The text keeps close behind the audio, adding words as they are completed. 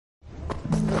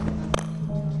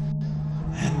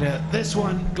And this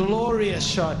one, glorious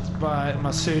shot by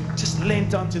Masood, just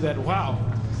leant onto that. Wow,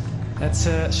 that's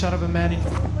a shot of a man in.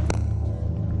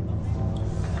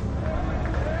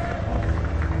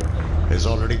 He's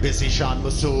already busy, Shan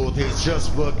Masood. He's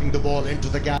just working the ball into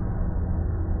the gap.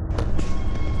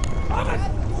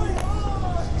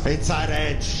 Inside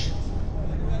edge.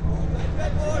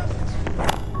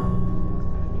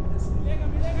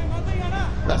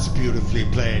 That's beautifully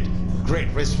played. Great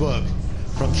wrist work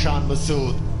from Shan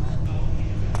Masood.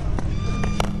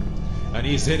 And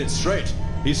he's hit it straight.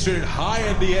 He's hit it high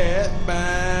in the air,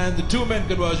 and the two men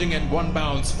converging and one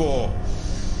bounce for.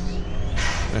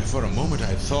 And for a moment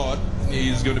I thought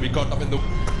he's going to be caught up in the.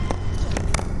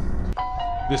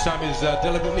 This time he's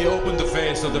deliberately opened the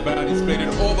face of the bat. He's played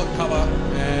it over cover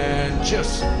and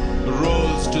just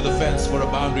rolls to the fence for a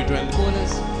boundary to end the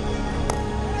corners.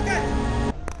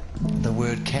 The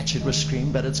word catch it was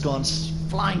screamed, but it's gone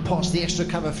flying past the extra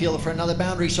cover field for another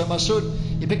boundary. So Masood,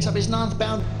 he picks up his 9th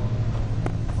boundary.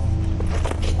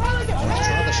 Let's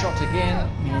try the shot again.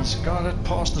 He's got it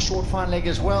past the short fine leg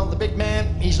as well. The big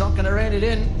man, he's not going to rein it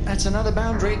in. That's another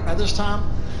boundary, at this time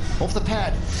off the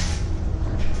pad.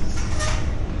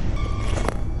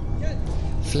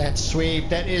 Flat sweep,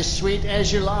 that is sweet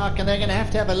as you like, and they're going to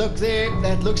have a look there.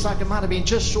 That looks like it might have been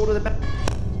just short of the back.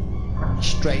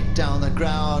 Straight down the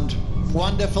ground.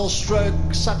 Wonderful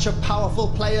stroke. Such a powerful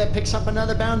player. Picks up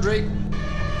another boundary.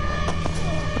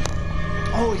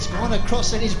 Oh, he's gone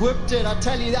across and he's whipped it. I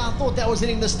tell you, I thought that was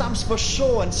hitting the stumps for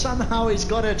sure, and somehow he's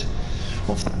got it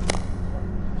off the...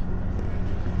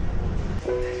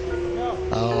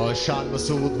 Oh, Shan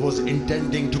Masood was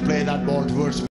intending to play that ball towards